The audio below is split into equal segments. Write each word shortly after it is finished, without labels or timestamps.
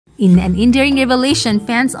In an endearing revelation,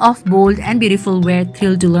 fans of Bold and Beautiful were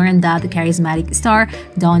thrilled to learn that the charismatic star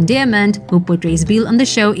Don Diamont, who portrays Bill on the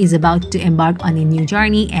show, is about to embark on a new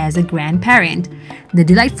journey as a grandparent. The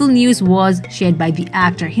delightful news was shared by the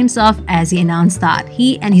actor himself as he announced that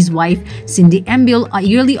he and his wife, Cindy Ambuehl, are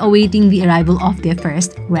eagerly awaiting the arrival of their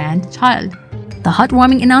first grandchild. The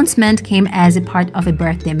heartwarming announcement came as a part of a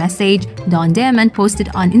birthday message Don Diamont posted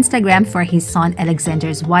on Instagram for his son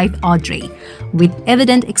Alexander's wife Audrey. With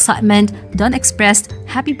evident excitement, Don expressed,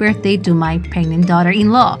 "Happy birthday to my pregnant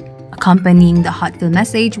daughter-in-law." Accompanying the heartfelt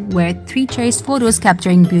message were 3 cherished photos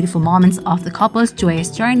capturing beautiful moments of the couple's joyous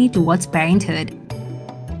journey towards parenthood.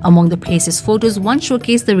 Among the precious photos, one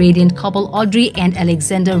showcased the radiant couple Audrey and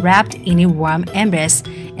Alexander wrapped in a warm embrace.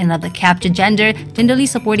 Another captured Gender tenderly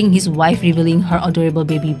supporting his wife, revealing her adorable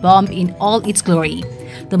baby bump in all its glory.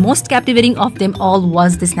 The most captivating of them all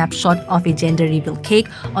was the snapshot of a gender reveal cake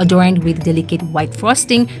adorned with delicate white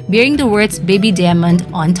frosting bearing the words "Baby Diamond"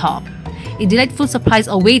 on top. A delightful surprise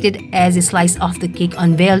awaited as a slice of the cake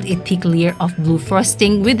unveiled a thick layer of blue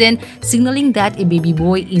frosting within, signaling that a baby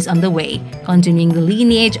boy is on the way, continuing the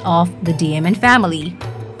lineage of the Diamond family.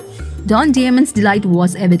 Don Diamont's delight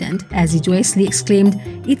was evident as he joyously exclaimed,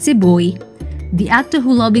 "It's a boy!" The actor,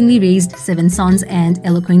 who lovingly raised 7 sons and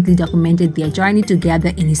eloquently documented their journey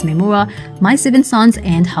together in his memoir, "My 7 Sons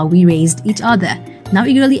and How We Raised Each Other," now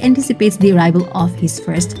eagerly anticipates the arrival of his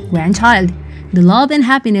first grandchild. The love and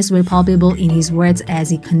happiness were palpable in his words as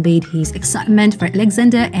he conveyed his excitement for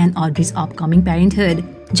Alexander and Audrey's upcoming parenthood.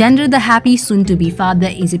 Gender, the happy soon-to-be father,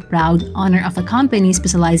 is a proud owner of a company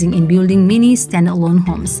specializing in building mini standalone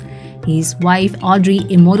homes. His wife, Audrey,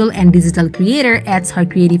 a model and digital creator, adds her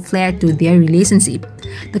creative flair to their relationship.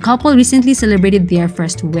 The couple recently celebrated their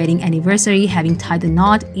first wedding anniversary, having tied the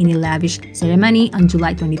knot in a lavish ceremony on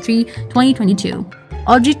July 23, 2022.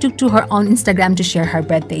 Audrey took to her own Instagram to share her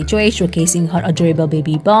birthday joy, showcasing her adorable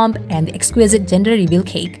baby bump and the exquisite gender reveal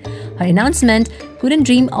cake. Her announcement, "Couldn't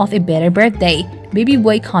dream of a better birthday, baby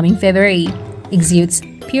boy coming February," exudes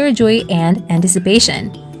pure joy and anticipation.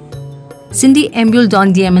 Cindy Ambuehl,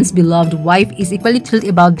 Don Diamont's beloved wife, is equally thrilled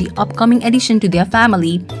about the upcoming addition to their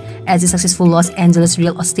family. As a successful Los Angeles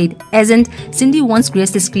real estate agent, Cindy once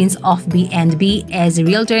graced the screens of B&B as a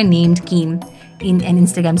realtor named Kim. In an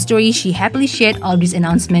Instagram story, she happily shared Audrey's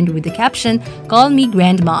announcement with the caption, "Call me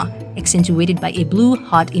Grandma," accentuated by a blue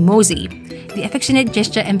heart emoji. The affectionate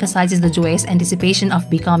gesture emphasizes the joyous anticipation of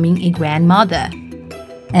becoming a grandmother.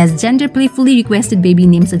 As Gender playfully requested baby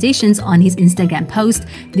name suggestions on his Instagram post,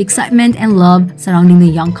 the excitement and love surrounding the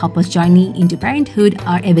young couple's journey into parenthood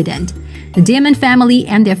are evident. The Diamont family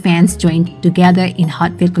and their fans joined together in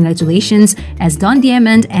heartfelt congratulations as Don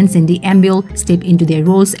Diamont and Cindy Ambuehl step into their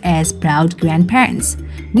roles as proud grandparents.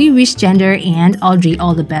 We wish Gender and Audrey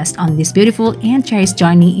all the best on this beautiful and cherished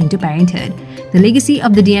journey into parenthood. The legacy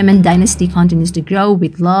of the Diamont dynasty continues to grow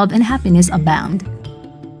with love and happiness abound.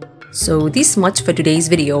 So this much for today's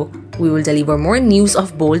video. We will deliver more news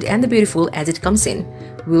of Bold and the Beautiful as it comes in.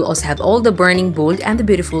 We will also have all the burning Bold and the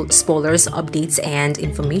Beautiful spoilers, updates, and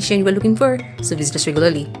information you are looking for, so visit us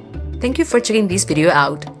regularly. Thank you for checking this video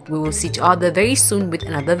out. We will see each other very soon with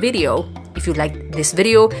another video. If you liked this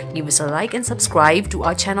video, give us a like and subscribe to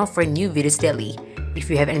our channel for new videos daily. If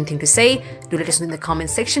you have anything to say, do let us know in the comment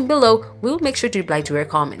section below. We will make sure to reply to your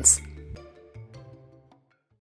comments.